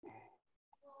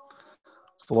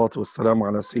الصلاة والسلام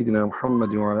على سيدنا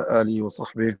محمد وعلى آله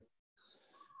وصحبه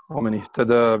ومن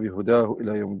اهتدى بهداه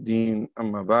إلى يوم الدين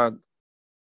أما بعد.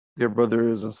 Dear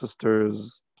brothers and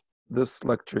sisters, this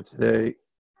lecture today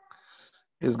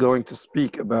is going to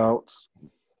speak about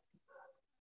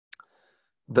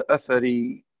the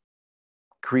Athari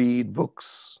Creed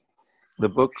books, the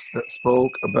books that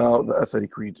spoke about the Athari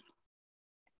Creed.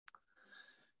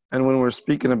 And when we're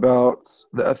speaking about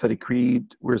the Athari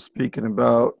Creed, we're speaking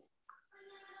about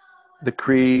the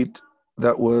creed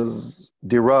that was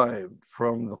derived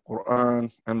from the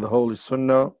Quran and the Holy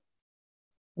Sunnah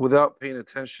without paying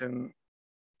attention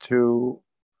to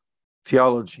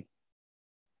theology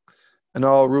and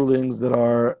all rulings that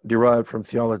are derived from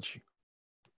theology.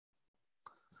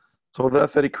 So the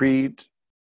Athari Creed,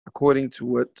 according to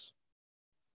what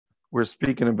we're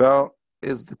speaking about,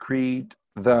 is the creed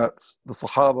that the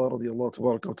Sahaba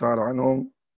radiallahu ta'ala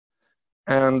anhum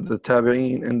and the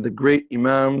Tabi'een and the great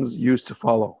imams used to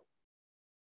follow.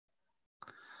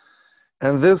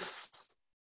 And this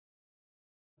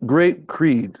great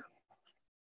creed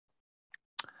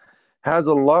has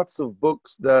lots of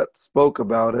books that spoke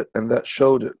about it and that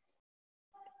showed it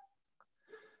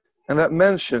and that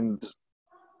mentioned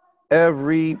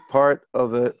every part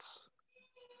of it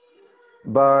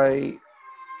by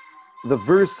the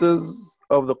verses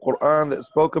of the Quran that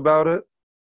spoke about it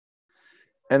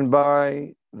and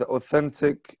by the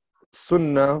authentic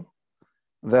sunnah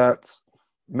that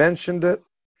mentioned it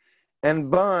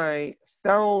and by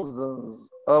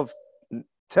thousands of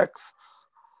texts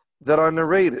that are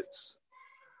narrated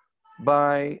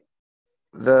by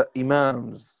the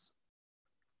imams,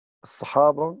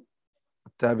 Sahaba,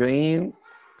 Tabi'een,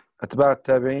 Atba'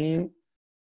 Tabi'een,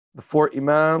 the four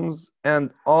imams,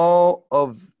 and all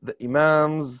of the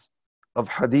imams of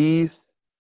hadith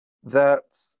that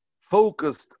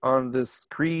focused on this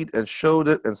creed and showed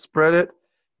it and spread it,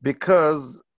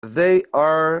 because they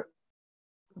are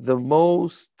the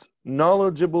most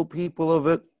knowledgeable people of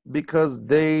it, because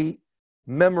they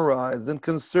memorized and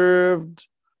conserved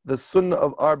the sunnah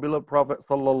of our beloved Prophet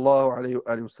sallallahu alaihi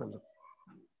wasallam.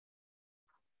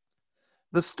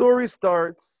 The story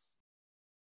starts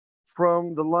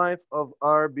from the life of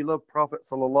our beloved Prophet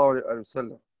sallallahu alaihi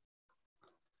wasallam.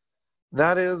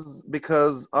 That is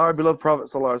because our beloved Prophet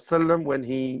sallallahu alaihi wasallam, when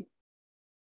he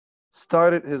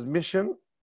started his mission,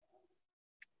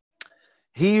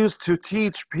 he used to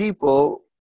teach people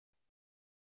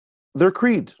their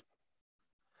creed,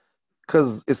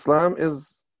 because Islam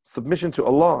is submission to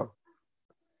Allah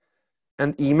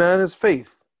and Iman is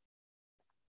faith,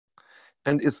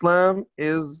 and Islam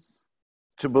is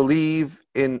to believe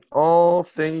in all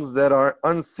things that are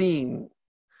unseen.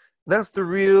 That's the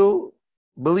real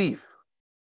belief.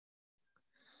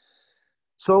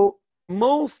 So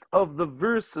most of the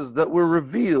verses that were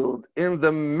revealed in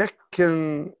the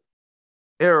Meccan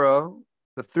era,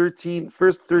 the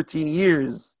first 13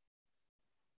 years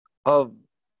of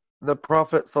the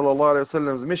Prophet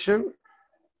ﷺ's mission,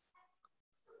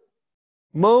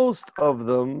 most of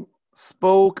them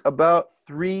spoke about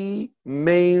three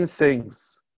main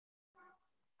things.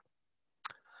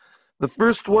 The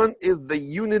first one is the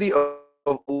unity of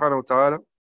Allah Ta'ala.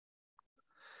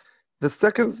 The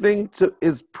second thing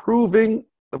is proving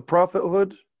the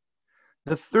prophethood.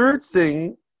 The third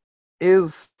thing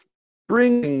is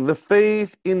bringing the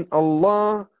faith in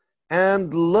Allah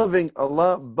and loving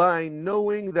Allah by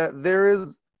knowing that there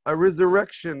is a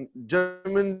resurrection,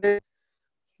 judgment day,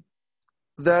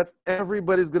 that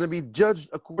everybody's going to be judged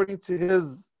according to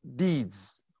his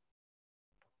deeds.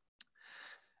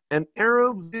 And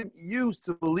Arabs didn't used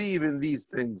to believe in these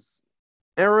things.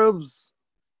 Arabs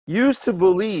used to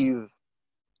believe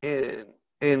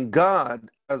in God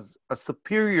as a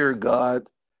superior God,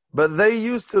 but they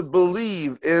used to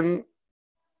believe in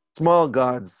small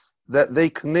gods that they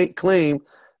claim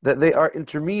that they are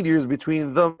intermediaries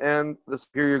between them and the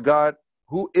superior God,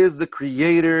 who is the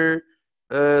creator,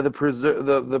 the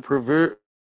preserver,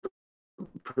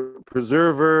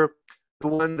 the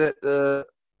one that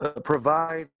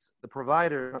provides, the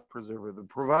provider, not preserver, the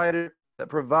provider that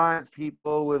provides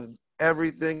people with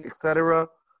everything, etc.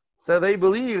 So they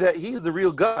believe that he's the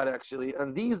real God, actually,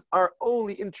 and these are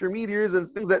only intermediaries and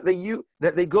things that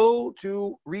they go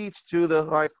to reach to the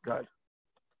highest God.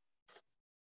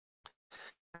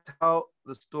 That's how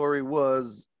the story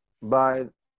was by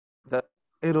the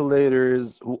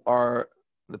idolaters who are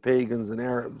the pagans and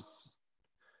Arabs.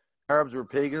 Arabs were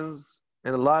pagans,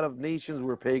 and a lot of nations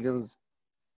were pagans,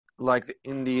 like the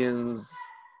Indians,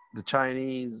 the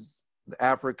Chinese, the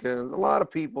Africans. A lot of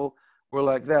people were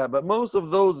like that. But most of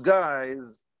those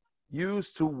guys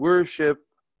used to worship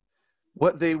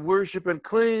what they worship and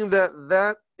claim that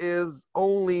that is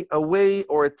only a way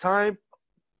or a type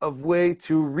of way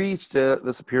to reach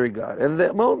the superior God. And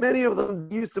that many of them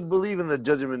used to believe in the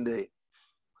judgment day.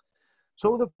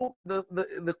 So the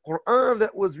Quran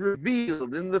that was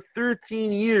revealed in the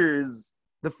 13 years,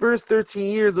 the first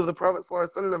 13 years of the Prophet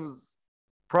ﷺ's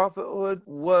prophethood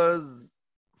was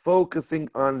focusing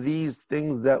on these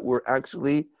things that were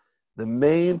actually the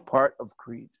main part of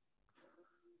creed.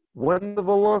 One of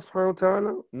Allah subhanahu wa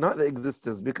ta'ala, not the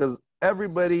existence, because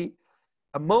everybody,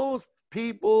 most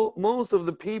of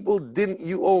the people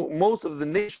most of the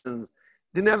nations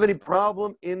didn't have any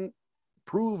problem in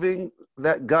proving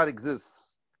that God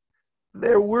exists.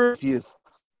 There were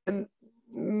atheists. And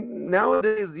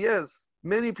nowadays, yes,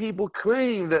 many people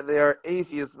claim that they are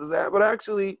atheists, but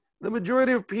actually, the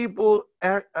majority of people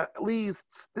at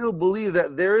least still believe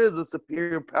that there is a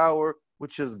superior power,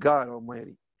 which is God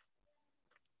Almighty.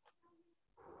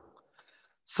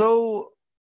 So,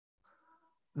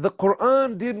 the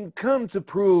Quran didn't come to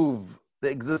prove the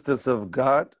existence of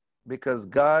God because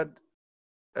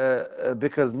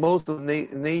because most of the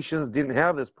nations didn't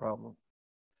have this problem.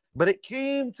 But it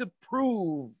came to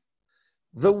prove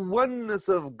the oneness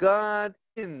of God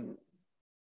in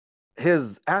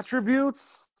His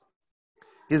attributes,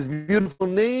 His beautiful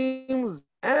names,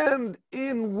 and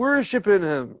in worshiping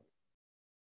Him.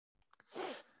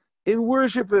 In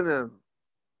worshiping Him.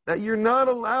 That you're not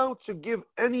allowed to give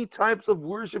any types of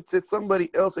worship to somebody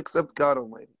else except God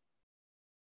Almighty.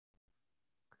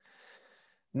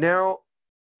 Now,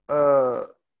 the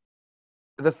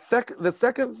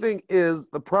second thing is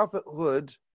the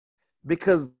prophethood,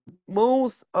 because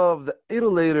most of the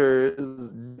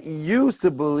idolaters used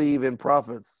to believe in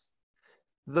prophets.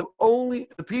 The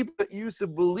people that used to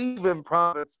believe in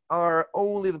prophets are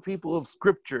only the people of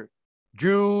scripture,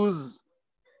 Jews,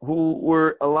 who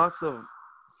were lots of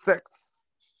sects,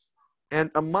 and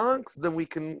amongst them we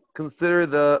can consider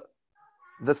the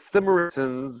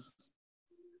Samaritans,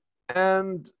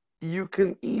 and you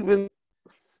can even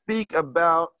speak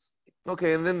about,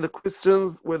 okay, and then the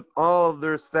Christians with all of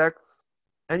their sects,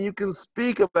 and you can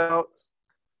speak about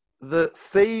the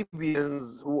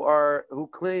Sabians who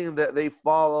claim that they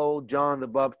follow John the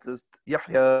Baptist,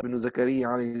 Yahya ibn Zakaria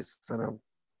alayhi salam.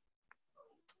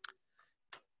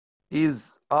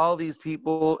 All these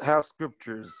people have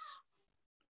scriptures.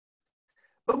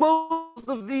 But most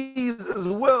of these as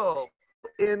well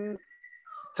in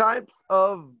types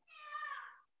of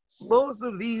most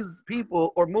of these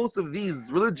people or most of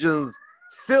these religions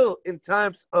fill in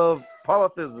types of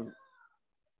polytheism.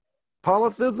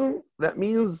 Polytheism, that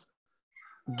means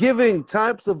giving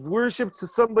types of worship to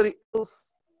somebody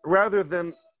else rather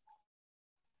than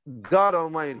God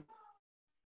Almighty.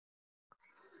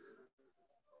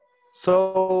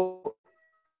 So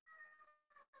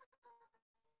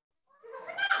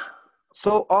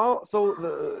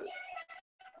the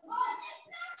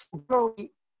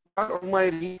God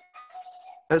Almighty.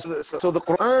 So the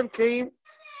Quran came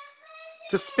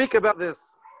to speak about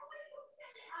this.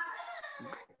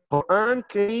 Quran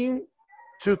came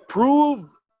to prove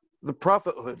the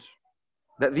prophethood,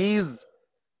 that these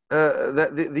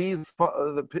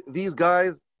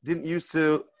guys didn't used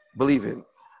to believe in.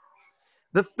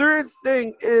 The third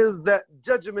thing is that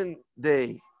Judgment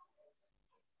Day.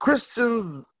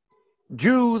 Christians,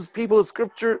 Jews, people of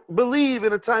Scripture believe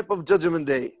in a type of Judgment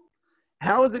Day.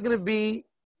 How is it going to be?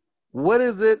 What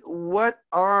is it? What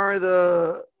are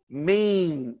the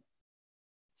main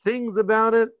things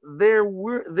about it? There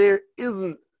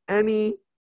isn't any.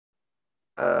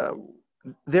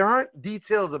 There aren't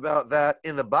details about that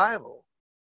in the Bible.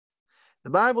 The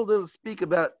Bible doesn't speak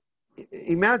about.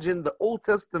 Imagine the Old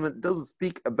Testament doesn't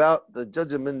speak about the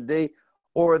Judgment Day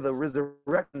or the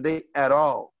Resurrection Day at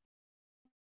all.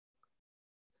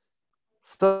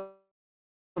 Some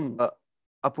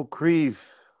apocryph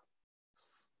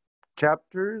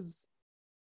chapters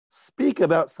speak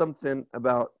about something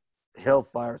about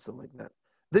hellfire or something like that.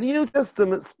 The New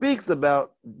Testament speaks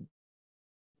about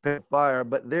fire,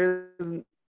 but there isn't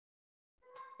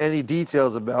any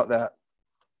details about that.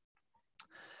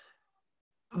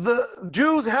 The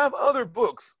Jews have other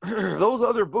books. Those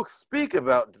other books speak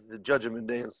about the Judgment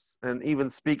Day and even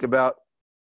speak about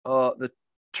the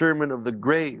torment of the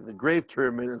grave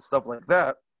torment and stuff like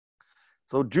that.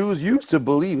 So Jews used to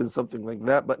believe in something like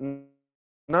that, but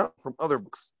not from other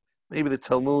books. Maybe the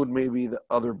Talmud, maybe the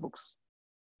other books.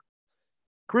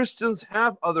 Christians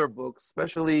have other books,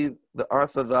 especially the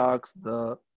Orthodox,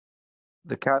 the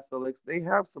Catholics. They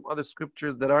have some other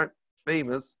scriptures that aren't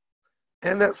famous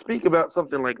and that speak about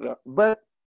something like that. But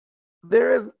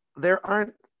there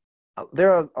are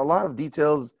a lot of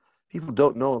details People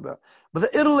don't know about. But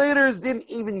the idolaters didn't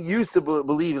even used to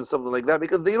believe in something like that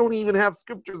because they don't even have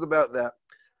scriptures about that.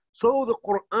 So the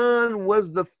Quran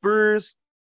was the first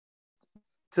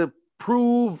to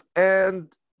prove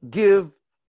and give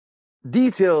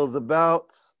details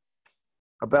about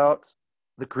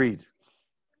the creed.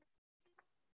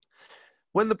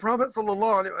 When the Prophet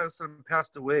ﷺ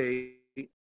passed away,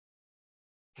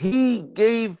 he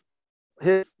gave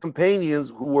his companions,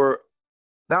 who were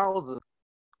thousands,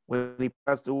 when he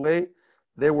passed away,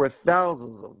 there were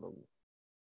thousands of them.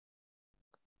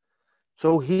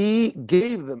 So he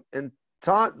gave them and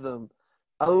taught them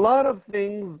a lot of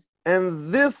things,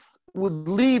 and this would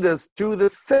lead us to the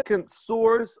second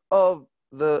source of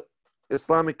the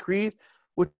Islamic creed,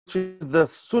 which is the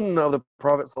sunnah of the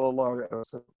Prophet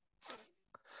ﷺ.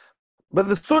 But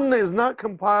the sunnah is not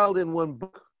compiled in one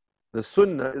book. The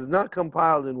sunnah is not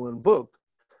compiled in one book.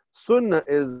 Sunnah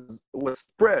was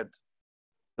spread.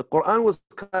 The Quran was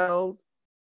compiled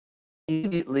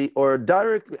immediately or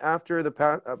directly after the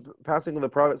passing of the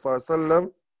Prophet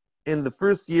ﷺ. In the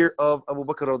first year of Abu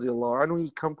Bakr radiallahu anhu, he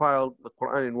compiled the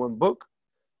Quran in one book,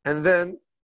 and then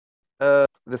the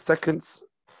second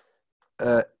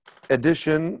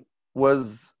edition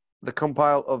was the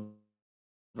compile of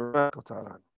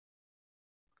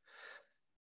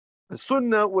the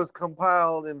Sunnah was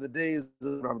compiled in the days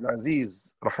of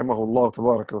Abdul-Aziz rahimahullah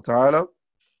tabaraka wa ta'ala,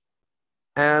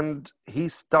 and he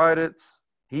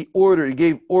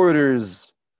gave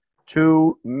orders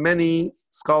to many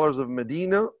scholars of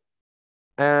Medina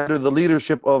under the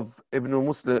leadership of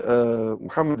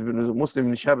Muhammad ibn Muslim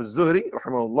ibn Shihab al-Zuhri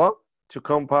rahimahullah to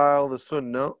compile the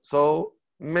Sunnah. So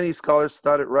many scholars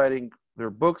started writing their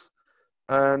books,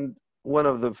 and one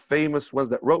of the famous ones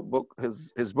that wrote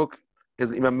his book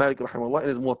is Imam Malik rahimahullah, and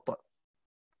his Muwatta.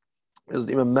 There's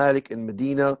Imam Malik in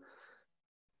Medina,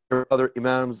 there are other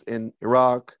imams in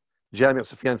Iraq, Jami'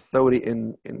 Sufyan Thawri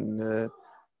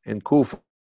in Kufa,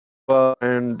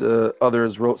 and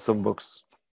others wrote some books.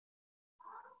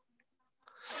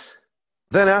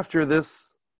 Then after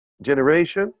this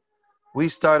generation, we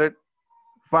started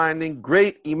finding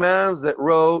great imams that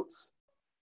wrote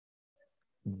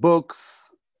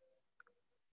books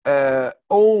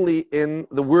only in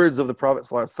the words of the Prophet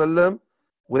ﷺ,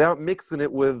 without mixing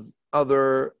it with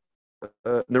other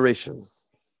narrations.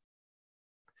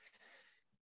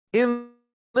 In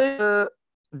the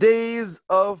days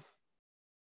of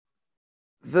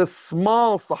the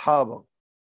small Sahaba,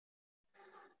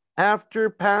 after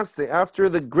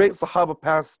the great Sahaba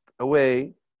passed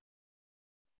away,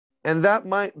 and that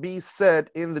might be said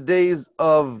in the days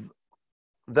of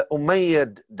the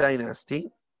Umayyad dynasty,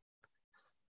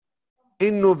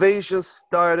 innovations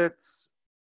started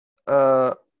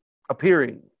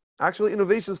appearing. Actually,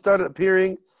 innovations started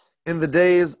appearing in the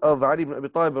days of Ali ibn Abi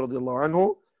Talib radiallahu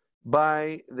anhu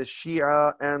by the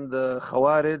Shia and the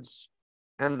Khawarij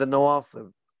and the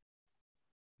Nawasib.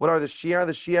 What are the Shia?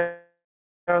 The Shia,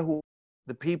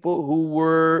 the people who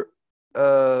were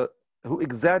who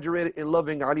exaggerated in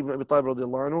loving Ali ibn Abi Talib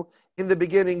radiallahu anhu. In the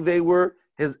beginning, they were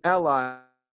his allies,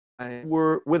 who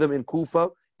were with him in Kufa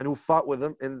and who fought with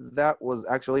him, and that was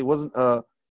actually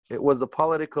it was a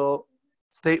political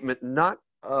statement, not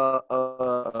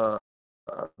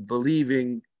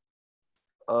believing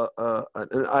an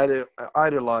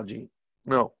ideology.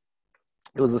 No,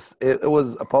 it was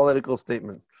a political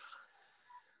statement.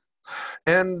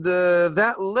 And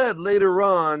that led later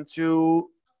on to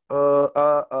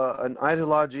an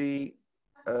ideology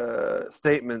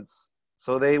statements.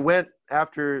 So they went,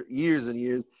 after years and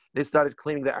years, they started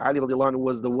claiming that Ali radiallahu anhu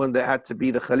was the one that had to be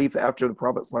the Khalifa after the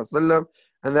Prophet ﷺ,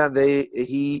 and that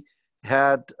he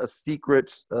had a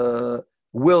secret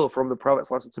will from the Prophet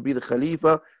ﷺ to be the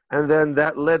Khalifa, and then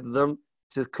that led them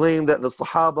to claim that the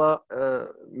Sahaba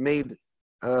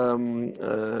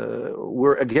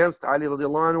were against Ali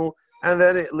radiallahu anhu, and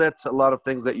then it led to a lot of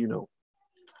things that you know.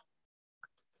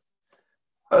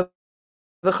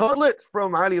 The Khalid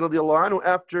from Ali radiallahu anhu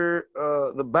after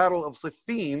the battle of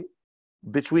Siffin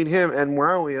between him and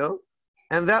Muawiyah,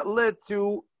 and that led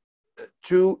to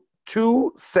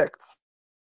two sects,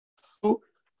 two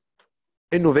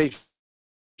innovations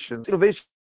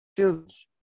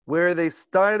where they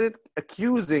started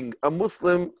accusing a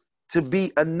Muslim to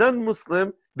be a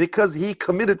non-Muslim because he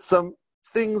committed some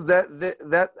things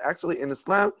that actually in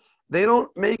Islam they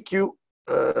don't make you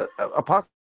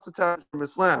apostatize from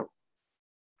Islam.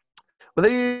 But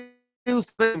they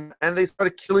used them and they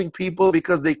started killing people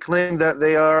because they claim that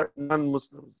they are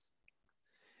non-Muslims.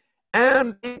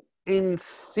 And in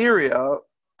Syria,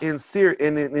 in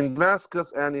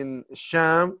Damascus and in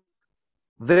Sham,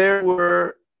 there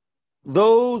were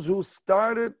those who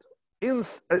started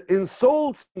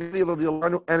insulting Ali radiallahu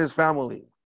anhu and his family.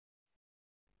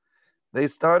 They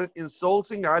started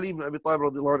insulting Ali ibn Abi Talib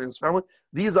radiallahu anhu and his family.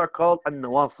 These are called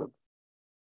al-Nawasib.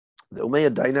 The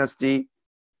Umayyad dynasty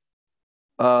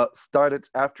started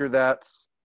after that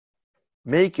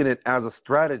making it as a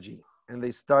strategy, and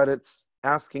they started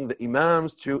asking the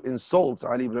imams to insult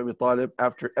Ali ibn Abi Talib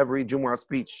after every Jumu'ah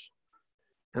speech.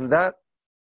 And that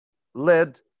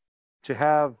led to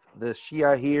have the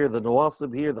Shia here, the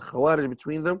Nawasib here, the Khawarij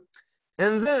between them.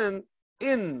 And then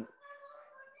in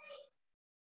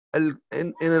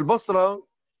al-Basra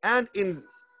and in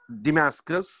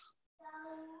Damascus,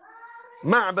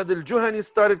 Ma'bad al-Juhani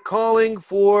started calling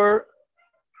for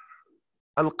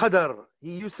al-Qadar.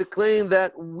 He used to claim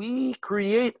that we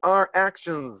create our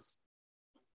actions,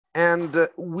 and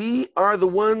we are the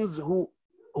ones who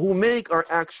make our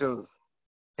actions,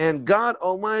 and God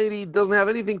Almighty doesn't have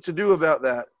anything to do about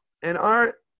that.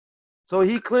 So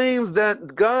he claims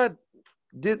that God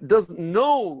doesn't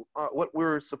know what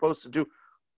we're supposed to do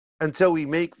until we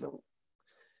make them.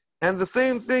 And the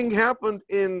same thing happened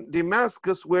in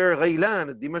Damascus, where Ghailan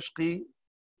al-Dimashqi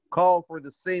called for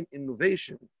the same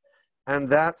innovation. And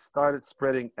that started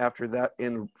spreading after that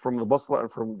from the Basra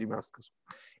and from Damascus.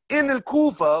 In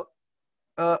al-Kufa,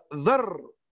 Dharr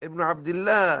ibn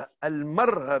Abdullah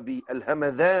al-Marhabi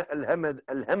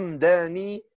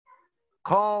al-Hamdani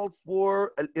called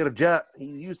for al-Irja. He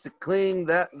used to claim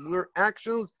that our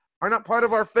actions are not part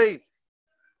of our faith.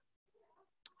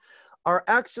 Our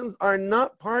actions are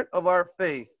not part of our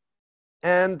faith.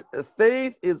 And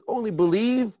faith is only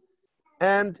belief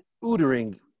and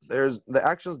uttering. The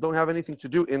actions don't have anything to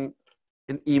do in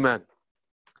Iman.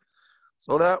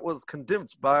 So that was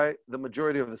condemned by the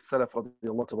majority of the Salaf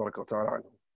radiallahu tabaraka wa ta'ala.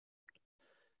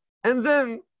 And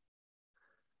then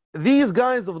these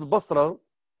guys of the Basra,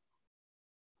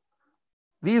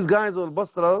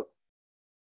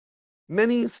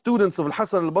 many students of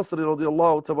Hassan al-Basri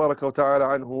radiallahu tabaraka wa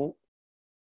ta'ala anhu,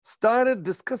 started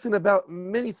discussing about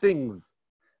many things.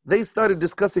 They started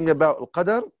discussing about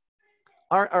al-Qadar.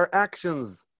 Are our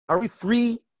actions, are we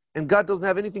free and God doesn't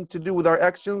have anything to do with our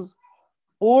actions?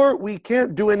 Or we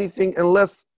can't do anything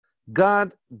unless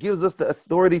God gives us the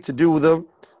authority to do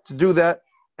that.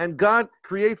 And God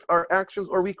creates our actions,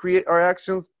 or we create our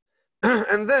actions.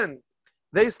 And then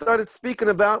they started speaking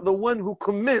about the one who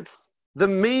commits the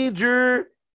major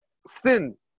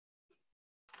sin.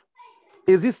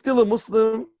 Is he still a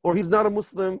Muslim, or he's not a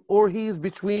Muslim, or he's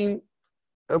between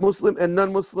a Muslim and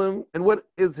non-Muslim? And what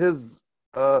is his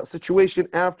situation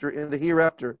in the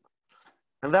hereafter?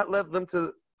 And that led them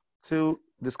to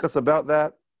discuss about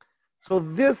that. So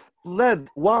this led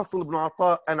Wasil ibn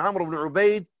Ata and Amr ibn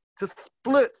Ubaid to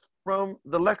split from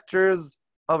the lectures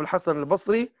of al-Hasan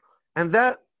al-Basri, and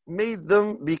that made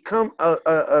them become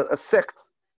a sect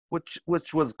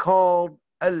which was called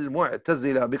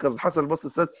al-Mu'tazila, because Hasan al-Basri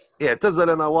said,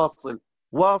 "I'tazalana Wasil."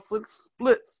 Wasil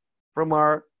splits from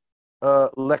our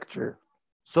lecture.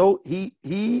 So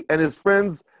he and his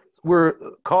friends were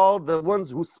called the ones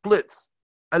who split,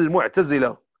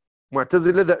 al-Mu'tazila.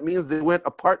 Mu'tazila, that means they went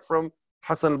apart from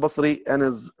Hasan al-Basri and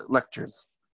his lectures.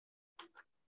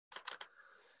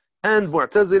 And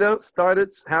Mu'tazila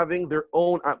started having their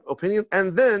own opinions,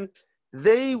 and then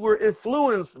they were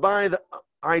influenced by the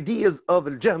ideas of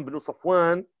al-Jahm bin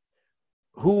Safwan,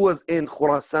 who was in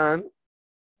Khurasan.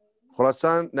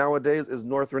 Khurasan nowadays is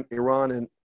northern Iran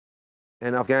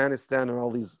and Afghanistan and all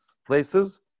these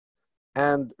places.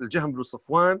 And al-Jahm bin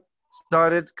Safwan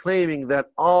started claiming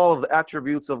that all of the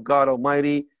attributes of God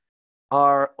Almighty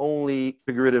are only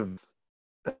figurative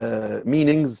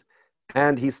meanings,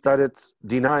 and he started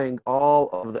denying all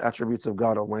of the attributes of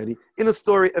God Almighty in a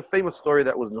famous story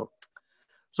that was known.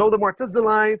 So the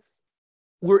Mu'tazilites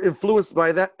were influenced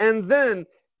by that, and then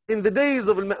in the days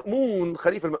of al-Ma'mun,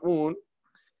 Khalif al-Ma'mun,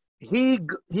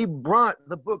 he brought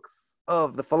the books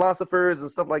of the philosophers and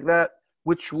stuff like that,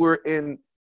 which were in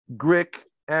Greek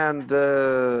and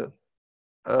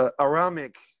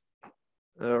Aramic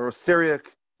or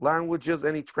Syriac languages,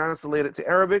 and he translated it to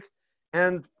Arabic.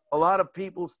 And a lot of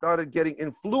people started getting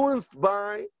influenced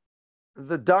by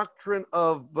the doctrine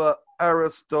of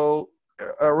Aristotle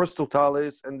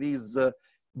and these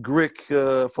Greek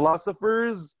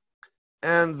philosophers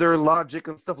and their logic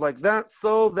and stuff like that.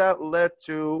 So that led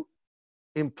to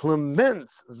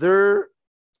implement their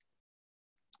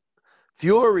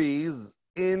theories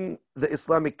in the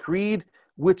Islamic creed,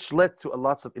 which led to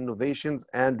lots of innovations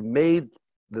and made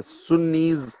the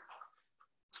Sunni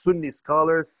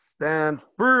scholars stand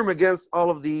firm against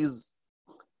all of these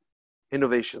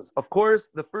innovations. Of course,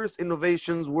 the first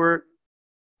innovations were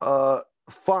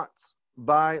fought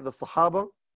by the Sahaba.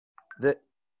 The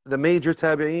the major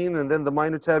tabi'een, and then the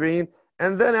minor tabi'een.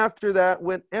 And then after that,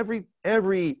 when every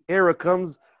era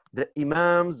comes, the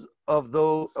imams of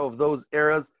those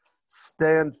eras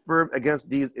stand firm against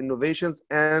these innovations,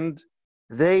 and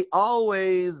they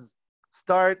always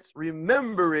start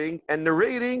remembering and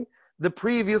narrating the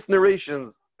previous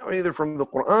narrations, either from the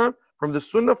Quran, from the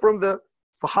Sunnah, from the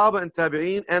Sahaba and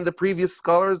Tabi'een, and the previous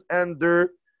scholars and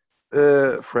their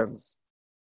friends.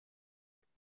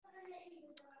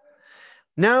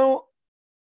 Now,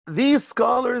 these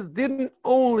scholars didn't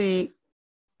only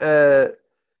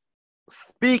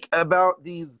speak about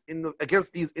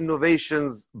against these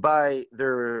innovations by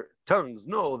their tongues.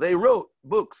 No, they wrote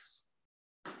books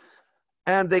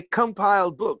and they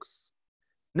compiled books.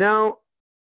 Now,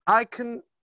 I can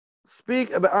say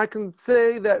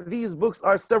that these books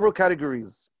are several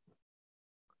categories.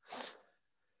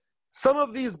 Some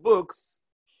of these books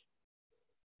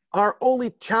are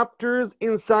only chapters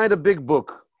inside a big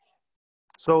book.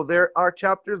 So there are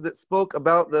chapters that spoke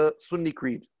about the Sunni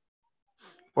creed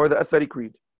or the Athari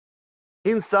creed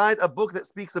inside a book that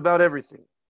speaks about everything.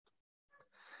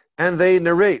 And they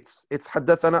narrate. It's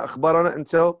haddathana, akhbarana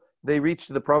until they reach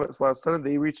the Prophet ﷺ.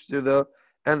 They reach to the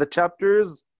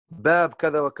chapters, bab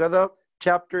kada wa kada,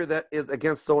 chapter that is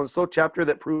against so-and-so, chapter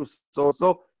that proves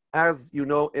so-and-so, as you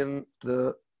know in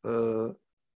the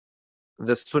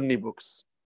Sunni books.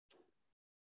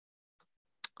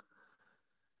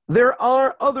 There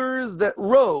are others that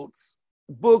wrote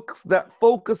books that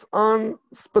focus on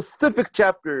specific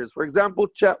chapters. For example,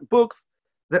 books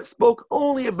that spoke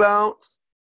only about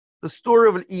the story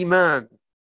of Iman.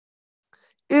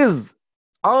 Because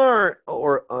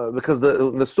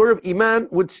the story of Iman,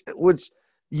 which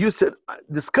used to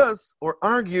discuss or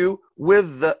argue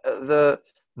with the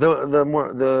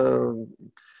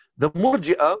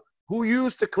Murji'ah, who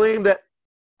used to claim that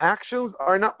actions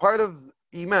are not part of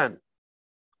Iman,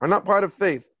 are not part of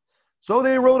faith. So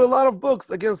they wrote a lot of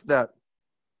books against that.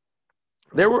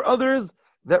 There were others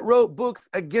that wrote books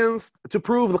to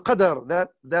prove the qadar,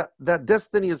 that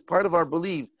destiny is part of our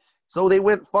belief. So they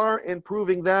went far in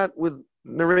proving that with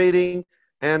narrating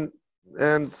and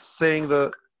saying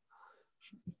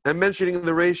and mentioning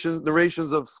the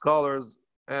narrations of scholars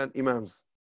and imams.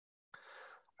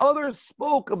 Others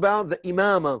spoke about the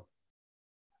imama,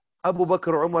 Abu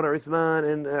Bakr, Umar, Uthman,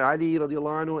 and Ali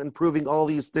radiallahu anhu, and proving all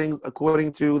these things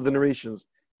according to the narrations.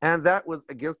 And that was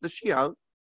against the Shia,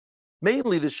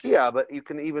 mainly the Shia, but you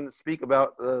can even speak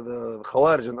about the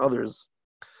Khawarij and others.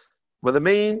 But the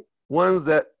main ones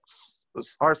that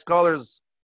our scholars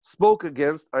spoke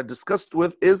against, are discussed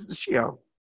with, is the Shia.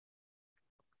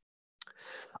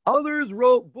 Others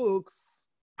wrote books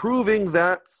proving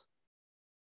that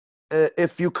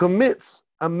if you commit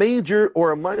a major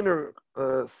or a minor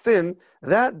sin,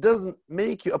 that doesn't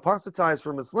make you apostatize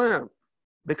from Islam,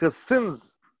 because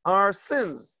sins are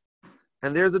sins,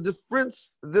 and there's a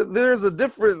difference. There's a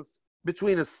difference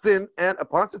between a sin and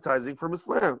apostatizing from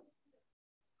Islam.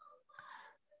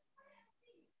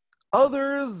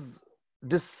 Others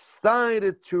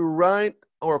decided to write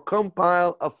or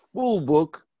compile a full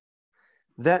book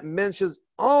that mentions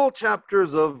all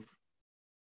chapters of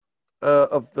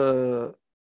the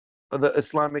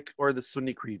Islamic or the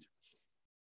Sunni creed.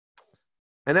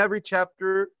 And every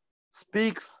chapter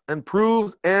speaks and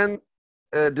proves and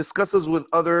discusses with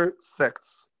other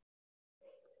sects.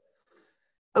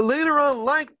 Later on,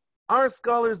 like our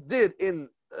scholars did in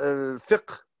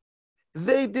fiqh,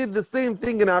 they did the same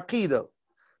thing in Aqeedah.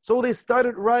 So they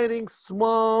started writing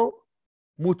small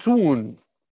mutun,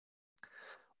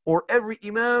 or every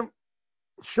imam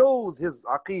shows his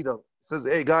Aqeedah. Says,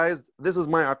 hey guys, this is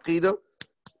my Aqeedah,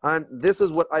 and this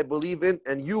is what I believe in,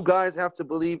 and you guys have to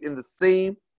believe in the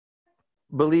same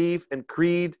belief and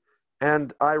creed,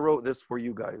 and I wrote this for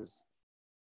you guys.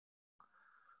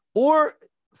 Or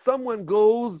someone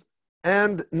goes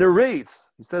and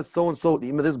narrates. He says so-and-so,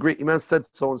 this great imam said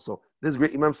so-and-so, this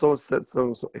great imam said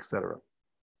so-and-so, etc.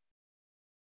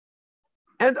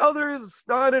 And others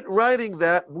started writing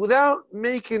that without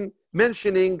mentioning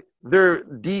their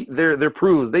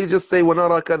proofs. They just say,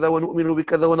 وَنَرَى كَذَا وَنُؤْمِنُ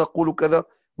بِكَذَا وَنَقُولُ كَذَا.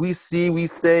 We see, we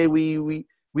say, we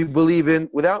believe in,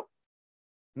 without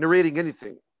narrating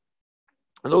anything.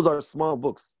 And those are small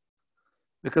books,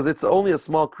 because it's only a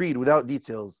small creed without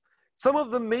details. Some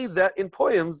of them made that in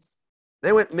poems.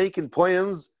 They went making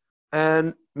poems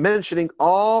and mentioning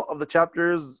all of the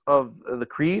chapters of the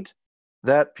creed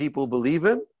that people believe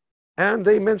in, and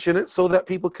they mention it so that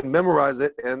people can memorize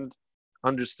it and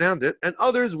understand it. And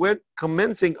others went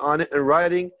commenting on it and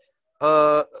writing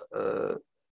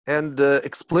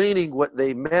explaining what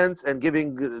they meant and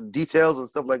giving details and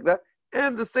stuff like that.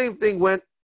 And the same thing went,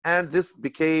 and this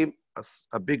became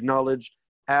a big knowledge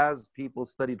as people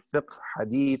studied fiqh,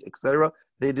 hadith, etc.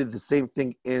 They did the same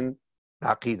thing in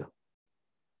Aqeedah.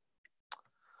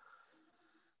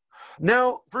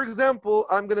 Now, for example,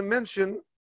 I'm going to mention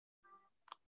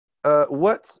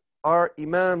what our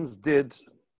imams did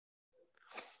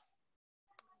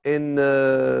in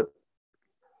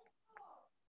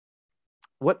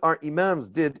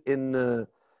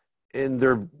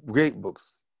their great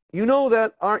books. You know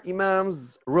that our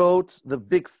imams wrote the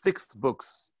big 6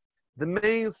 books, the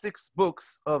main 6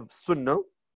 books of sunnah,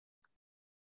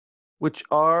 which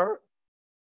are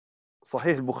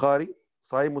Sahih al-Bukhari,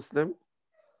 Sahih Muslim,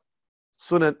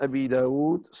 Sunan Abi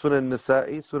Dawood, Sunan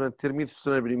Nasa'i, Sunan Tirmidhi,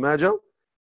 Sunan Ibn Majah,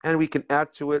 and we can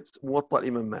add to it Muwatta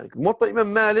Imam Malik. Muwatta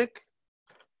Imam Malik,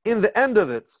 in the end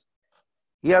of it,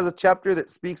 he has a chapter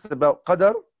that speaks about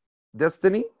qadar,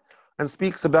 destiny, and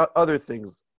speaks about other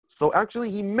things. So actually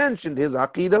he mentioned his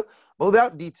Aqeedah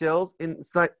without details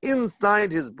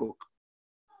inside his book.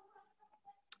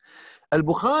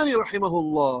 Al-Bukhari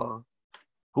rahimahullah,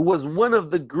 who was one of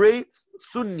the great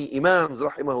Sunni imams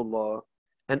rahimahullah,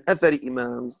 and Athari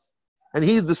imams, and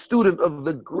he's the student of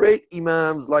the great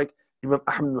imams like Imam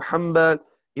Ahmad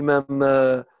ibn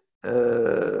Hanbal,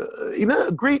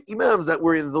 great imams that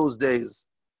were in those days.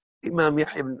 Imam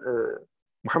Yahya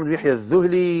Muhammad Yahya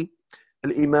al-Dhuhli,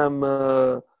 Imam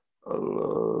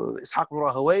Ishaq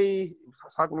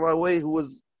al-Rahawayh, who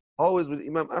was always with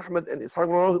Imam Ahmad, and Ishaq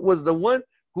al-Rahawayh was the one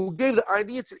who gave the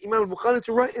idea to Imam al-Bukhari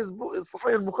to write his book,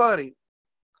 Sahih al-Bukhari.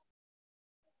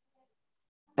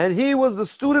 And he was the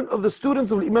student of the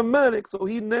students of Imam Malik, so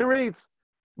he narrates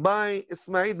by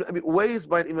Ismail ibn Abi Uwais,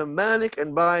 by Imam Malik,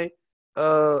 and by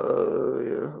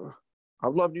Abdullah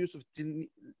ibn Yusuf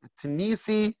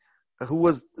Tinisi, who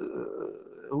was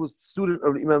the student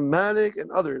of Imam Malik, and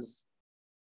others.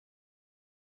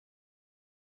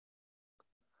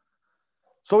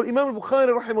 So Imam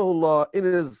al-Bukhari rahimahullah, in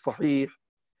his Sahih,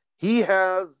 he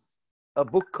has a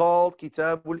book called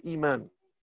Kitab al-Iman.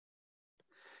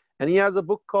 And he has a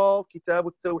book called Kitab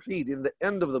al-Tawheed in the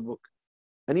end of the book.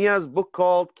 And he has a book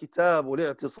called Kitab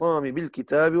al-I'tisami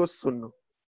bil-Kitab wa-Sunnah.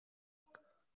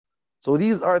 So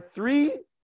these are 3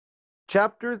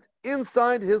 chapters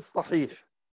inside his Sahih.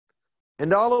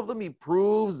 And all of them he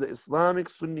proves the Islamic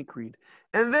Sunni creed.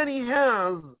 And then he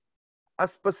has a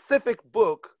specific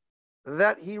book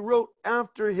that he wrote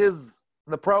after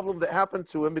the problem that happened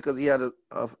to him, because he had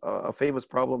a famous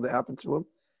problem that happened to him.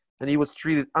 And he was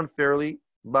treated unfairly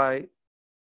by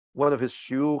one of his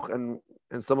shuyukh and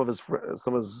some of his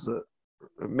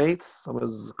mates, some of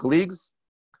his colleagues,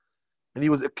 and he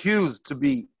was accused to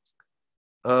be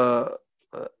to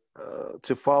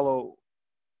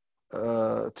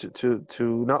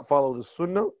not follow the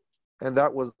sunnah, and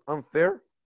that was unfair.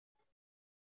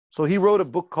 So he wrote a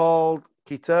book called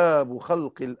Kitab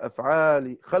Khalq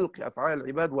Af'al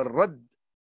al-Ibad wal-Radd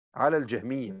ala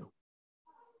al-Jahmiyyah.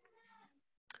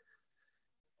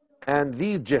 And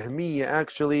the Jahmiyyah,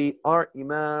 actually, our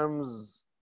imams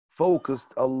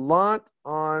focused a lot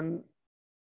on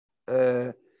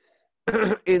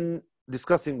in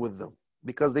discussing with them,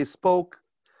 because they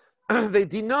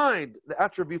denied the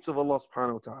attributes of Allah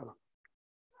subhanahu wa ta'ala.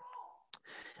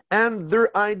 And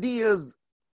their ideas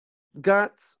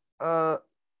got, how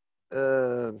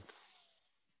am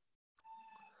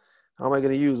I going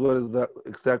to use, what is that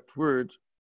exact word?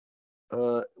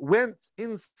 Went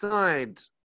inside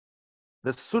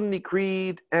the Sunni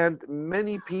creed, and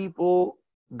many people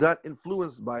got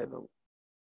influenced by them.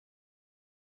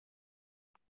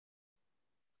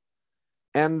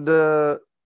 And so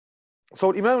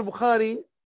Imam al-Bukhari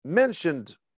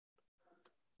mentioned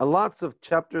lots of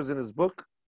chapters in his book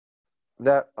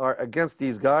that are against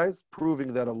these guys,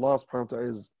 proving that Allah subhanahu wa ta'ala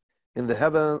is in the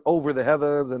heaven, over the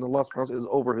heavens, and Allah subhanahu wa ta'ala is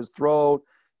over his throne,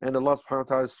 and Allah subhanahu wa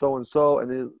ta'ala is so and so,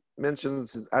 and he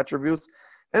mentions his attributes.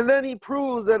 And then he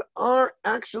proves that our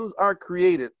actions are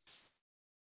created.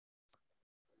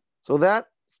 So that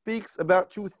speaks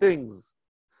about 2 things: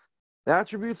 the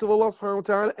attributes of Allah subhanahu wa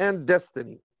ta'ala and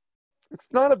destiny.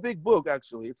 It's not a big book,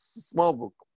 actually. It's a small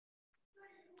book.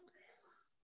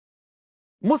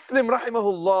 Muslim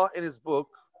rahimahullah, in his book,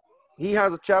 he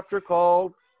has a chapter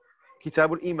called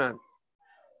Kitab al-Iman.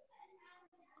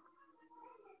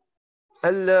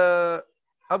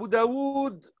 Abu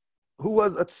Dawood, who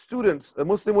was a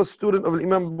Muslim was student of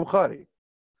Imam Bukhari.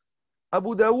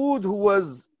 Abu Dawood, who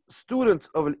was student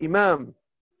of Imam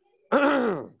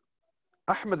Ahmad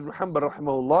ibn Hanbal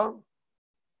rahimahullah,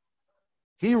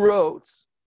 he wrote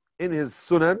in his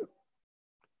Sunan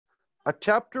a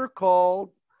chapter called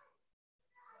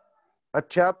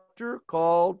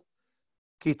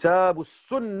Kitab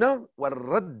al-Sunnah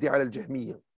wal-Radd ala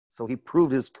al-Jahmiyyah. So he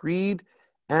proved his creed,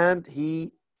 and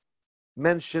he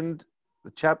mentioned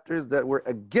the chapters that were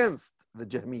against the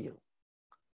Jahmiyyah,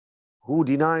 who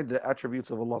denied the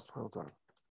attributes of Allah subhanahu wa ta'ala.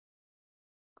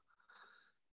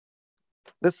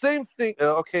 The same thing,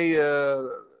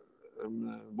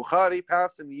 Bukhari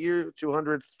passed in the year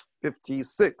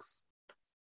 256.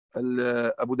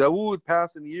 Abu Dawood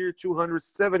passed in the year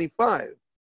 275.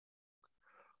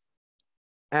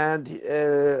 And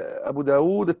Abu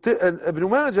Dawood,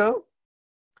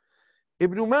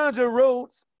 Ibn Majah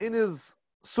wrote in his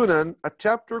Sunan a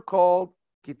chapter called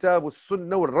Kitab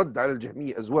al-Sunnah wal-Radd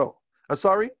al-Jahmiyyah as well.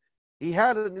 He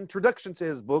had an introduction to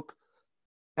his book,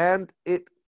 and it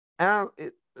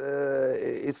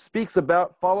speaks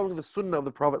about following the Sunnah of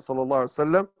the Prophet sallallahu alaihi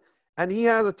wasallam, and he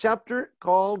has a chapter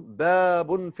called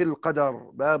Babun fil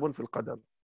Qadar. Babun fil Qadar.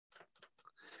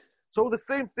 So the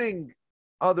same thing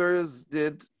others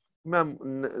did. Imam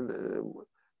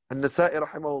al-Nasa'i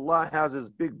rahimahullah has his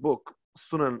big book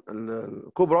Sunan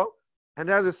al-Kubra, and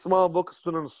has a small book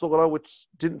Sunan al-Sughra, which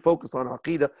didn't focus on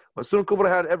Aqeedah, but Sunan al-Kubra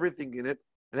had everything in it,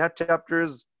 and had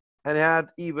chapters, and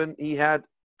he had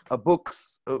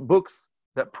books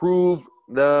that prove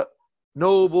the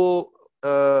noble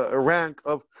rank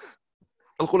of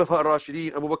al-Khulafa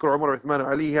al-Rashideen, Abu Bakr, Umar, Uthman,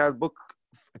 Ali. He had a book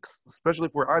especially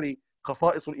for Ali,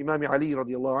 Khasa'is al-Imam Ali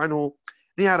radiallahu anhu.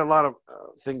 He had a lot of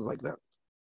things like that.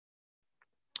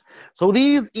 So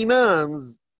these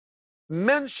imams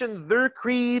mention their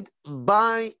creed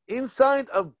by inside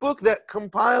a book that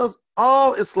compiles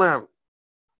all Islam.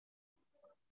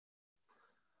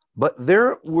 But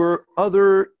there were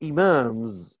other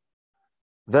imams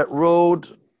that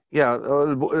wrote,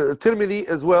 Tirmidhi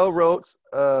as well wrote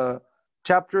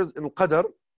chapters in Qadr,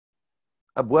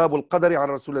 Abwab al-Qadri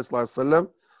ala Rasulullah sallallahu alaihi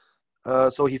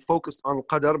wasallam. So he focused on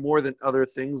Qadr more than other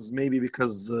things, maybe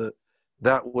because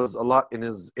that was a lot in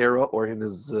his era, or in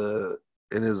his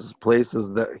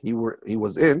places that he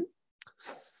was in.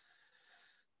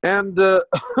 And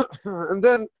and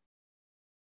then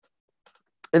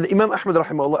in the Imam Ahmad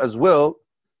rahimahullah as well,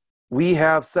 we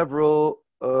have several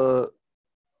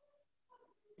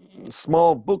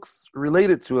small books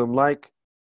related to him, like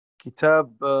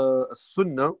Kitab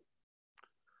al-Sunnah,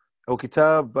 or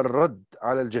Kitab al-Radd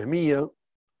ala al-Jahmiyyah,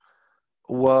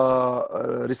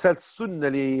 ورسالة السنة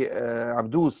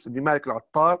لعبدوس بن مالك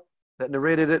العطار, that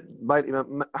narrated it by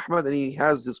Imam Ahmad, and he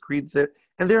has his creed there.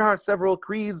 And there are several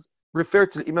creeds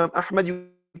referred to Imam Ahmad.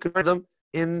 You can find them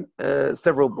in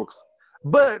several books.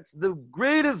 But the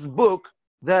greatest book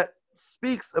that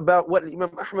speaks about what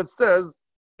Imam Ahmad says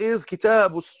is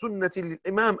Kitab al-Sunnah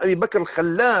al-Imam Abi Bakr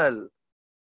al-Khallal.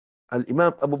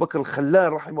 Al-Imam Abu Bakr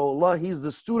al-Khallal rahimahullah, he's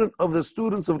the student of the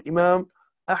students of Imam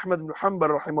Ahmad ibn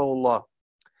Hanbal rahimahullah.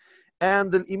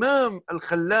 And the Imam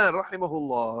al-Khallal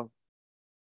rahimahullah,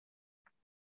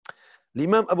 the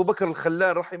Imam Abu Bakr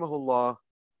al-Khallal rahimahullah,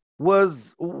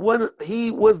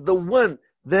 he was the one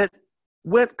that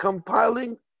went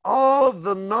compiling all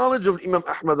the knowledge of Imam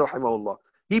Ahmad rahimahullah.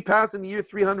 He passed in the year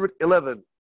 311,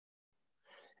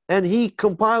 and he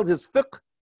compiled his fiqh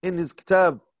in his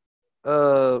kitab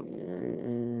al-Jami',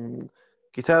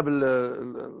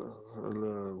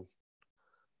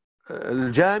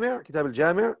 kitab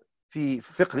al-Jami' في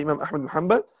فقه الإمام أحمد بن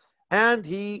حنبل, and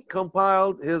he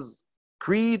compiled his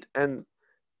creed and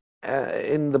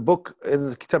in the book,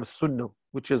 in the Kitab al-Sunnah,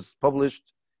 which is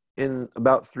published in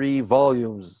about 3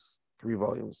 volumes. So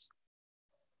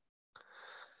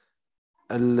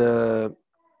Imam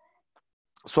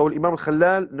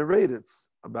al-Khallal narrated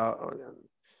about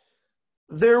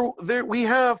there we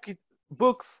have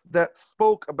books that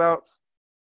spoke about,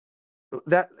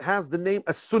 that has the name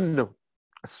as-Sunnah,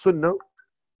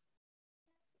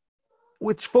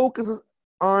 which focuses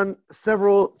on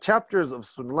several chapters of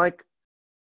Sunnah, like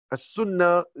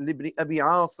As-Sunnah libn Abi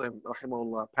Asim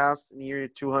rahimahullah, passed in the year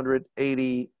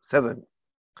 287.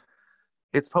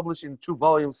 It's published in 2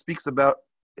 volumes, speaks about,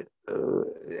 it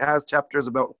has chapters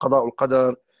about Qada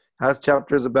al-Qadar, has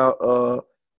chapters about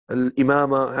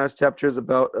al-Imama, has chapters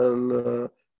about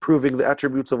proving the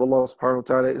attributes of Allah subhanahu wa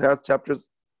ta'ala. It has chapters,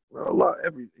 a lot,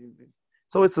 everything.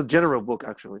 So it's a general book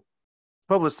actually.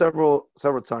 Published several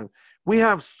times. We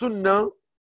have Sunnah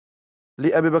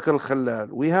li Abi Bakr al-Khallal.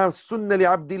 We have Sunnah li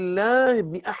Abdullah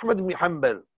ibn Ahmad ibn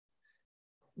Hanbal,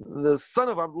 the son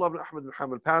of Abdullah ibn Ahmad ibn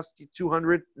Hanbal, passed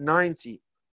 290.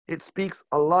 It speaks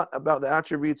a lot about the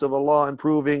attributes of Allah and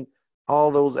proving all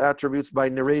those attributes by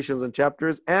narrations and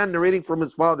chapters, and narrating from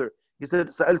his father. He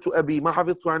said, Sa'altu Abi, ma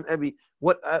hafidhtu an Abi.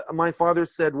 What my father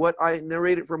said, what I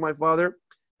narrated from my father.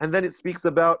 And then it speaks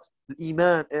about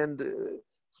Iman, and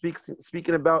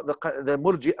speaking about the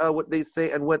Murji'ah, what they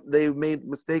say and what they made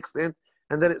mistakes in.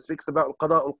 and then it speaks about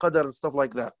al-qada, al-qadar, and stuff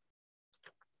like that.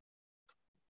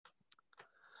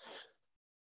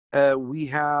 We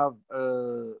have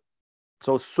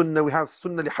so sunnah. We have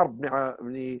sunnah li-Harb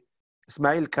ibn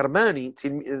Ismail Karmani,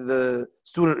 the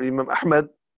student of Imam Ahmad,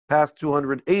 past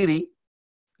 280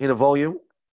 in a volume.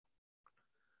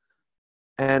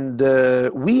 And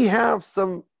we have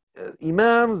some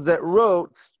imams that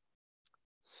wrote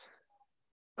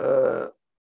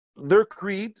their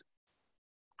creed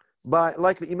by,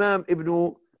 like the Imam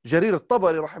Ibn Jarir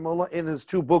al-Tabari rahimahullah, in his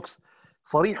two books,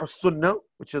 Sarih al-Sunnah,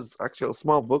 which is actually a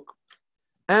small book,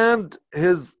 and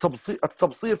his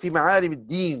At-Tabsir fi Ma'alim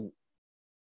al-Din.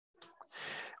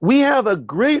 We have a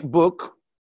great book.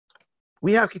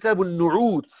 We have Kitab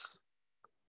al-Nu'ut,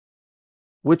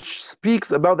 which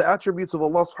speaks about the attributes of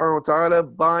Allah subhanahu wa ta'ala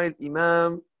by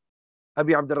Imam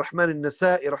Abi Abdurrahman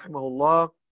al-Nasa'i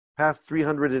rahimahullah, past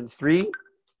 303.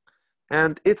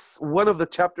 And it's one of the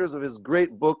chapters of his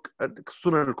great book,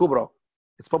 Sunan al-Kubra.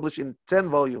 It's published in 10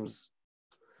 volumes.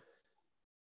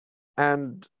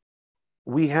 And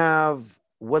we have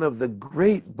one of the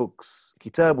great books,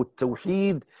 Kitab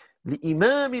al-Tawheed,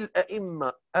 لإمام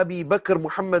الأئمة أبي بكر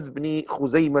محمد بن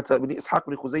خزيمة بن إسحاق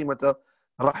بن خزيمة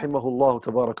رحمه الله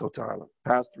تبارك وتعالى,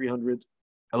 past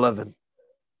 311.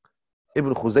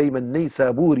 Ibn Khuzaymah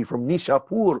al-Naysaburi, from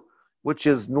Nishapur, which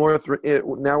is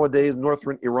nowadays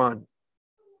northern Iran.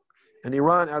 And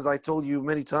Iran, as I told you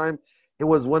many times, it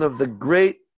was one of the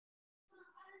great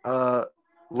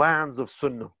lands of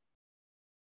Sunnah,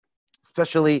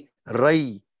 especially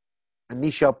Ray and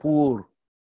Nishapur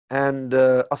and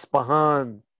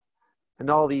Aspahan and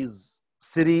all these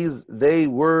cities. They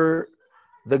were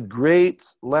the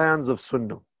great lands of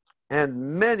Sunnah. And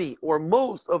many or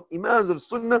most of imams of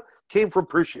Sunnah came from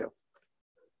Persia.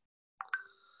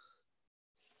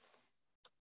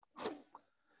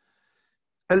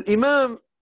 Al-Imam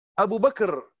Abu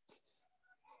Bakr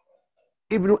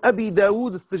ibn Abi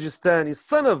Dawood al-Sijistani,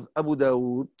 son of Abu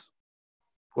Dawood,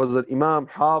 was an Imam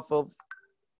Hafiz,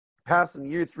 passed in the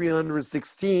year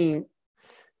 316.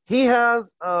 He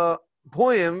has a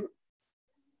poem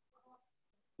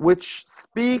which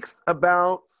speaks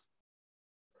about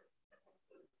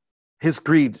his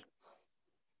creed.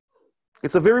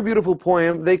 It's a very beautiful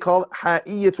poem. They call it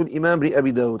Ha'iyatul Imam li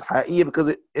Abi Dawud. Ha'iyya because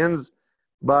it ends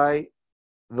by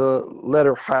the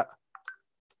letter Ha.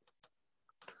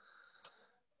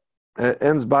 It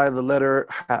ends by the letter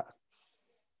Ha.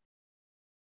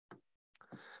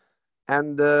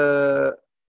 And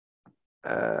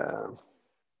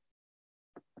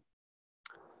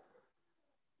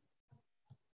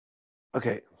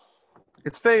okay,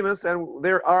 it's famous, and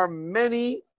there are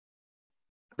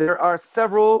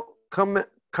several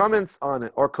comments on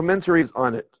it, or commentaries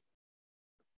on it.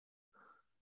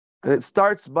 And it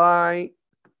starts by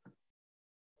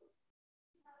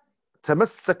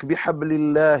تمسك بحبل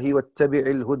الله واتبع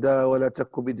الهدى ولا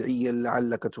تك بدعيا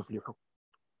لعلك تفلح.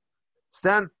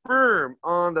 Stand firm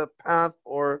on the path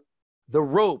or the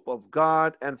rope of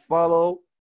God and follow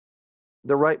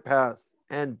the right path.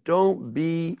 And don't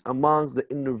be amongst the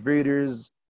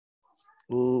innovators,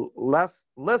 lest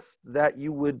that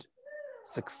you would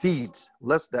succeed.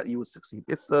 Lest that you would succeed.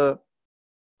 It's a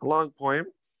long poem.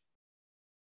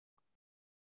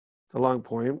 It's a long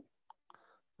poem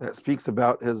that speaks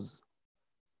about his...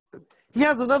 He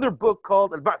has another book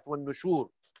called Al-Ba'th wa Nushur.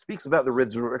 Speaks about the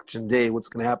resurrection day, what's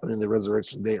going to happen in the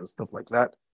resurrection day and stuff like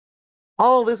that.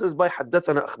 All this is by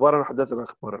Haddathana Akhbaran, Haddathana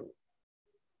Akhbaran.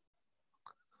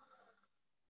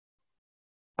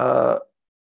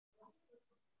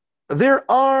 There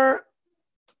are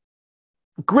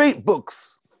great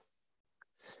books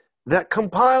that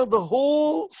compile the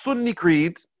whole Sunni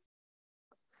creed,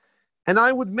 and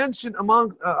I would mention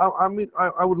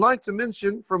I would like to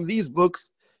mention from these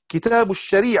books Kitab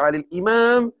al-Sharia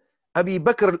lil-Imam Abi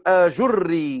Bakr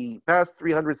al-Ajurri, past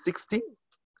 360,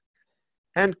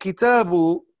 and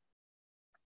Kitabu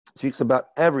speaks about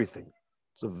everything.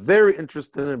 It's a very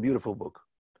interesting and beautiful book.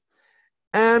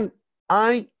 And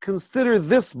I consider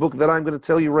this book that I'm going to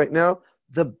tell you right now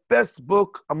the best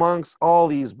book amongst all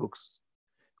these books,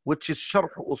 which is Sharh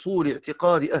Usul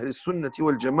I'tiqadi Ahli Sunnati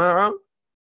wal Jama'ah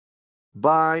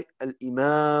by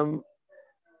Al-Imam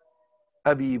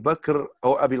Abi Bakr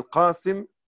or Abil-Qasim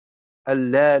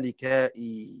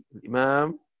al-Lalika'i.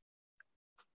 Imam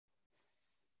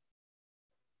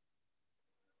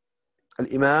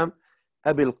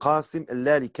Abil-Qasim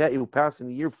al-Lalika'i, who passed in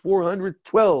the year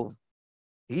 412.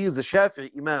 He is a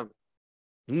Shafi'i Imam.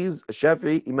 He's a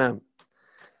Shafi'i Imam.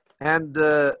 And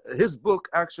his book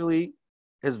actually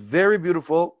is very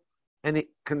beautiful, and it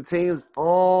contains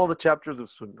all the chapters of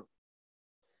Sunnah.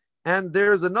 And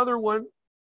there's another one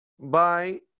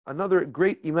by another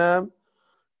great Imam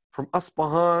from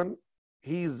Asbahan.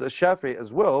 He's a Shafi'i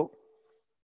as well.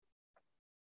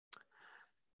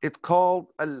 It's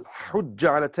called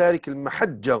al-Hujja ala Tariq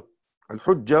al-Mahajja.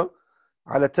 Al-Hujja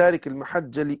ala Tariq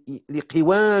al-Mahajja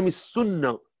liqiwam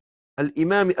al-Sunnah.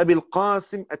 Al-Imam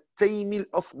Abil-izz al-Taymi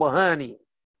al-Asbahani.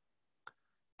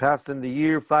 Passed in the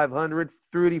year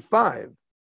 535.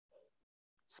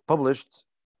 It's published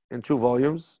in 2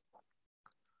 volumes.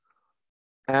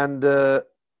 And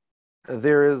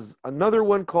there is another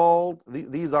one called,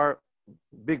 these are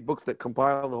big books that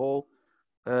compile the whole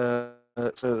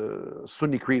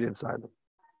Sunni creed inside them.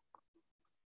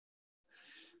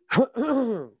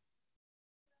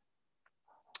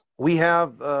 We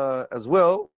have as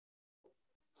well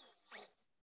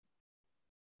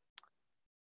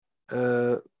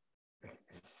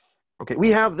okay,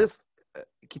 we have this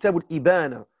كتاب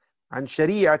الإبانة عن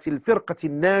شريعة الفرقة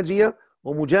الناجية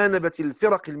ومجانبة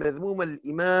الفرق المذمومة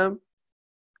للإمام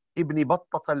ابن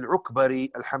بطة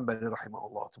العكبري الحنبلي رحمه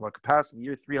الله تبارك, passed in the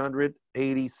year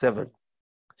 387.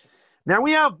 Now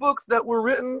we have books that were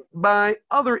written by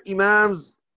other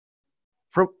imams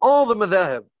from all the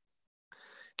madhahib.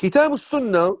 كتاب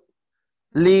السنة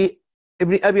لابن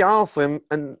أبي عاصم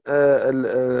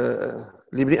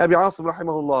لابن أبي عاصم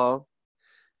رحمه الله,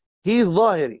 he is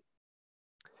ظاهري.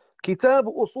 كتاب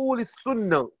أصول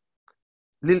السنة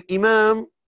للإمام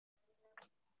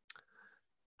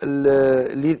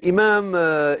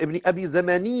ابن أبي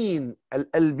زمانين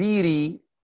الألبيري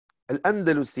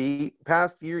الأندلسي,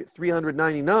 past year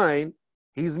 399,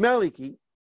 he's Maliki.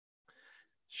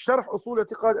 شرح أصول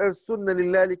اعتقاد السنة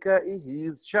للالكائي,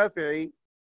 he's Shafi'i.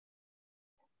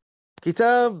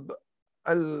 كتاب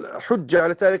الحجة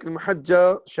على تارك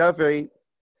المحجة, Shafi'i.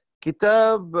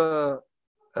 كتاب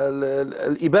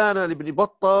الإبانة لابن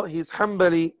بطة, he's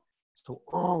Hanbali. So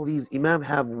all these imams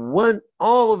have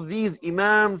all of these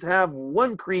imams have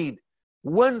one creed,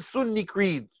 one Sunni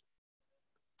creed.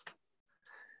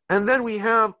 And then we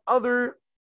have other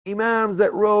imams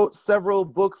that wrote several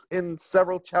books in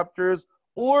several chapters,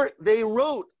 or they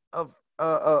wrote of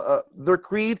their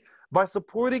creed by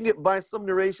supporting it by some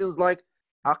narrations, like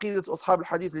Aqeedah Ashab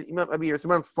al-Hadith Imam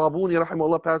Uthman al-Sabuni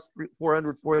rahimahullah, past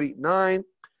 449,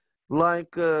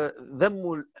 like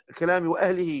ذم الكلام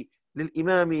وأهله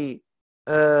للإمام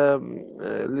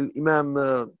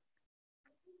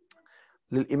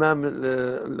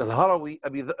الهروي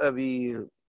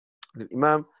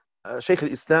للإمام shaykh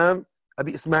al-Islam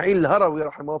Abi Ismail al-Harawi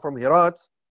rahimahullah from Herat,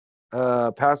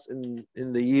 passed in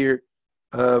the year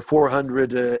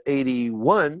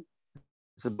 481.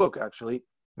 It's a book, actually,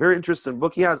 very interesting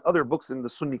book. He has other books in the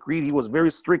Sunni creed. He was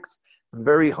very strict and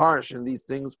very harsh in these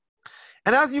things.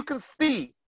 And as you can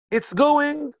see, it's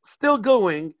still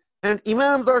going, and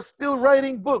imams are still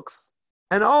writing books.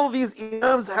 And all these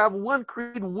imams have one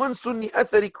creed, one Sunni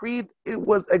Athari creed. It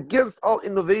was against all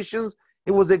innovations.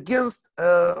 It was against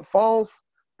false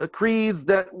creeds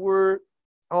that were,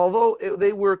 although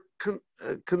they were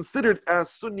considered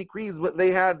as Sunni creeds, but they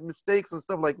had mistakes and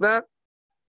stuff like that.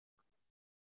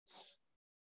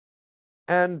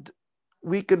 And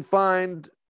we can find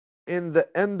in the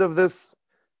end of this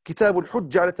كتاب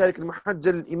الحجة على تارك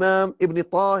المحجة للإمام ابن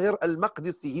طاهر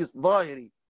المقدسي. He's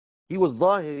ظاهري. He was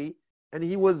ظاهري, and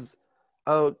he was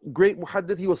a great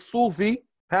muhaddith. He was Sufi,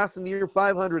 passed in the year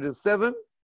 507.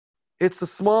 It's a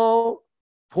small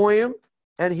poem,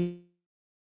 and he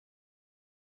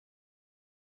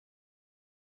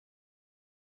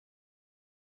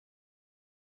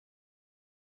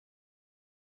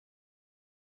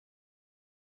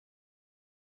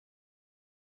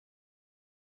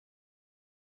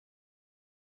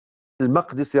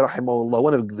al-Maqdisi rahimahullah,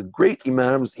 one of the great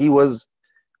imams. He was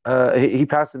he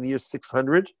passed in the year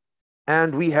 600,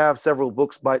 and we have several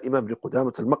books by Imam Ibn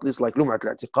Qudamah al-Maqdisi, like Lum'at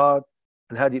al-I'tiqad,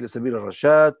 al-Hadi ila Sabil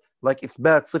al-Rashad, like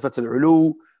Ithbat Sifat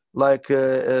al-Ulu, like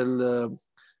Dhamm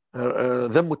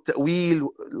al-Ta'wil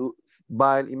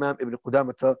by Imam Ibn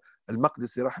Qudamah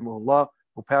al-Maqdisi rahimahullah,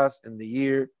 who passed in the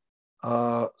year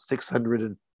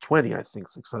 620, I think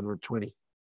 620.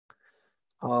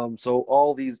 So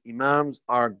all these imams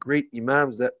are great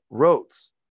imams that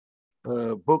wrote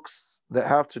books that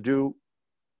have to do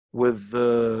with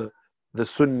the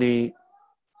Sunni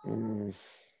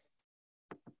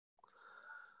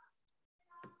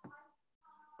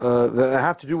that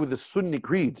have to do with the Sunni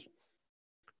creed.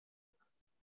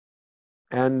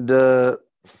 And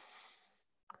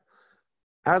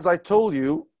as I told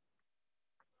you,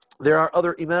 there are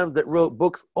other imams that wrote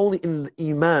books only in the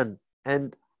Iman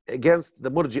and against the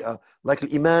Murji'ah, like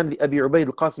Al-Iman li Abi Ubayd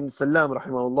al-Qasim al-Sallam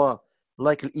rahimahullah,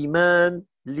 like Al-Iman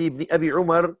li Ibn Abi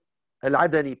Umar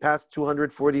al-Adani, past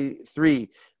 243,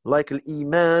 like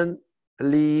al-Iman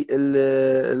اللي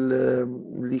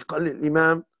قال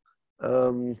الإمام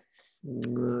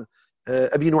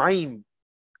أبي نعيم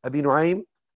أبي نعيم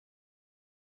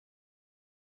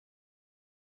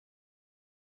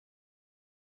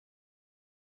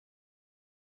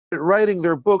writing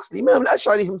their books. The Imam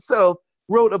al-Ash'ari himself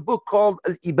wrote a book called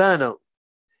al-Ibana,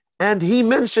 and he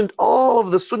mentioned all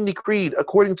of the Sunni creed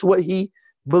according to what he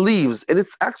believes, and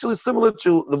it's actually similar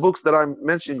to the books that I'm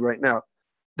mentioning right now.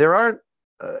 There aren't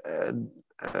uh,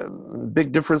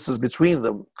 big differences between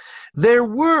them. There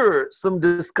were some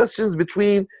discussions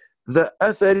between the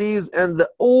Atharis and the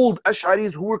old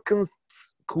Ash'aris who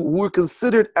were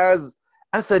considered as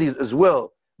Atharis as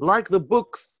well, like the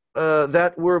books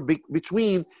that were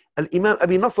between Al-Imam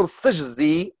Abi Nasr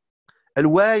al-Sajzi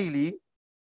al-Waili,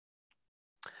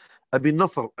 Abi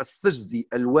Nasr al-Sajzi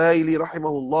al-Waili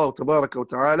rahimahullah tabaraka wa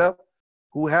ta'ala,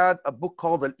 who had a book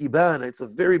called Al-Ibana. It's a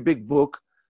very big book,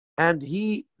 and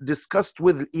he discussed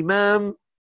with Imam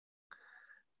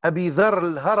Abi Dhar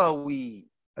al-Harawi,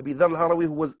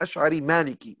 who was Ash'ari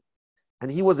Maliki,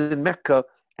 and he was in Mecca,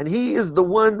 and he is the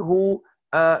one who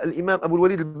Imam Abu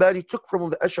Walid al-Bari took from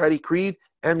the Ash'ari creed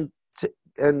and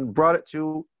brought it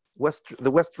to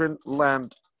the western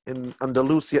land in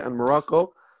Andalusia and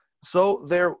Morocco. So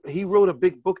there, he wrote a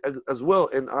big book as well,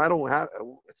 and I don't have,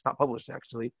 it's not published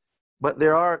actually, but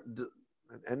there are,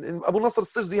 and Abu Nasr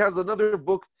al-Sajzi has another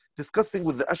book discussing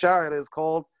with the Ash'ari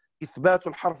called إثبات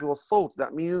الحرف والصوت.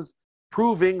 That means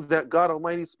proving that God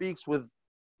Almighty speaks with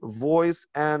voice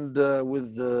and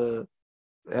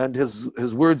and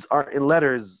his words are in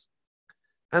letters.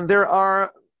 And there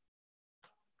are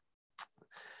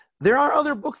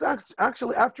other books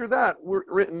actually after that were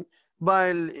written by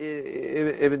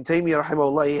Ibn Taymiyyah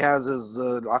rahimahullah. He has his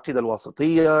al-Aqeedah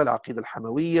al-Wasatiyya, al-Aqeedah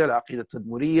al-Hamawiyya, al-Aqeedah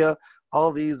al-Tadmuriyya.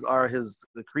 All these are his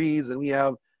creeds, and we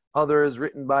have others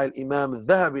written by Imam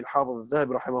al-Dhahabi, al-Hafiz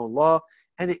al-Dhahabi rahimahullah,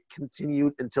 and it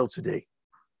continued until today.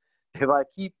 If I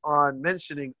keep on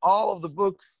mentioning all of the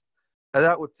books,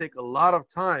 that would take a lot of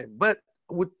time. But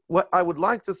what I would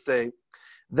like to say,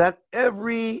 that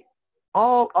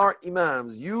all our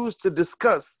imams used to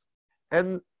discuss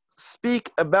and speak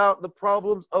about the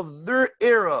problems of their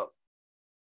era.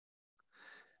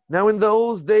 Now, in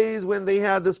those days when they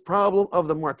had this problem of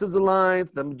the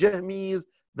Mu'tazilites, the Jahmis,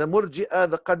 the Murji'ah,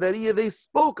 the Qadariyah, they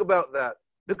spoke about that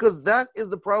because that is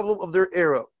the problem of their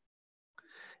era.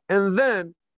 And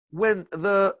then when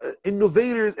the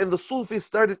innovators and the Sufis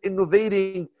started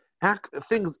innovating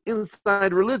things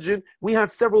inside religion, we had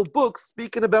several books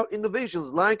speaking about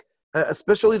innovations, like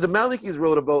especially the Malikis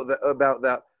wrote about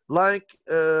that, like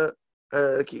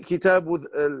Kitab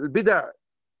al-Bid'ah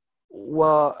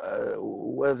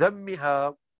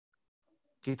وذمها,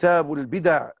 كتاب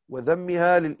البدع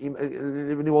وذمها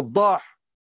لابن وضاح,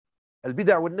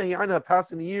 البدع والنهي عنها,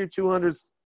 passed in the year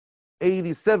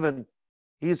 287.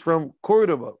 He's from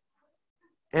Cordoba.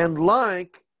 And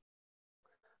like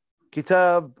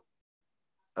كتاب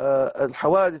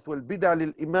الحوادث والبدع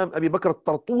للإمام أبي بكر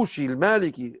الطرطوشي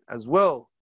المالكي as well.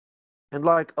 And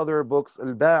like other books,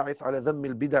 الباعث على ذم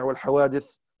البدع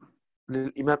والحوادث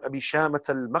للإمام أبي شامة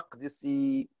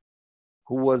المقدسي,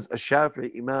 who was a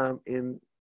Shafi'i Imam in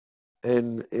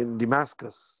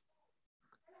Damascus.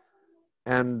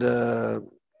 And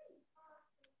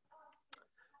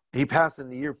he passed in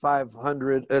the year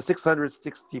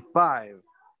 665.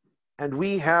 And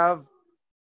we have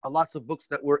lots of books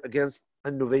that were against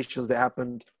innovations that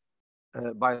happened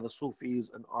by the Sufis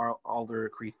and all their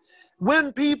creed.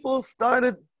 When people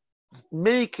started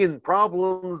making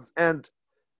problems and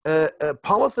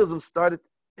polytheism started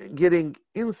getting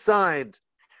inside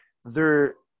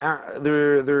their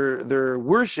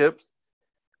worships,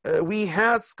 we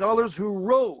had scholars who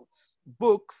wrote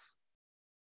books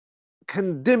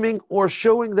condemning or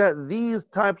showing that these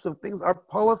types of things are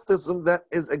polytheism that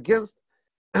is against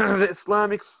the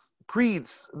Islamic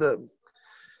creeds.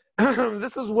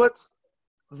 This is what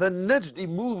the Najdi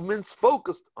movements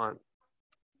focused on,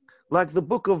 like the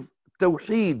book of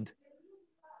Tawheed,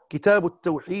 كتاب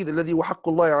التوحيد الذي هو حق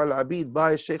الله على العبيد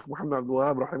by Shaykh Muhammad Abdul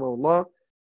Wahab rahimahullah,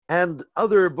 and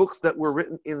other books that were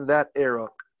written in that era.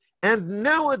 And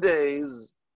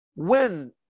nowadays,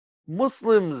 when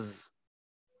Muslims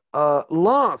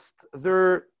lost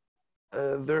their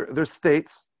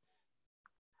states,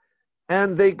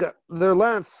 and they got their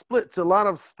land split to a lot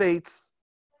of states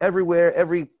everywhere,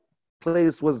 every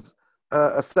place was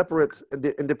a separate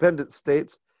independent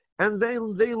state, and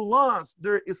they lost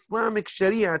their Islamic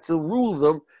Sharia to rule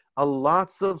them.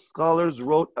 Lots of scholars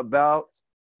wrote about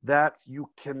that you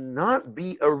cannot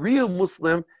be a real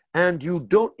Muslim and you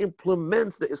don't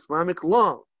implement the Islamic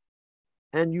law.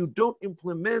 and you don't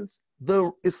implement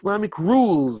the Islamic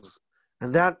rules.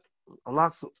 And that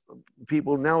lots of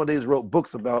people nowadays wrote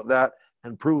books about that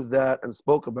and proved that and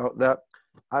spoke about that.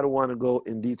 I don't want to go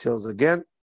in details again.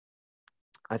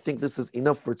 I think this is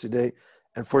enough for today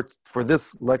and for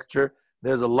this lecture.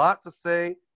 There's a lot to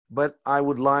say, but I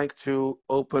would like to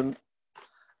open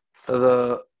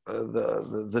the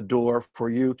door for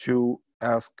you to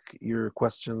ask your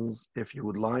questions if you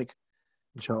would like.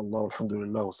 Inshallah,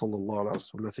 alhamdulillah, wa sallallahu ala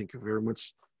rasulullah. Thank you very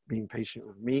much for being patient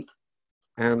with me.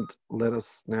 And let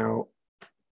us now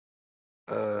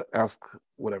ask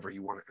whatever you want to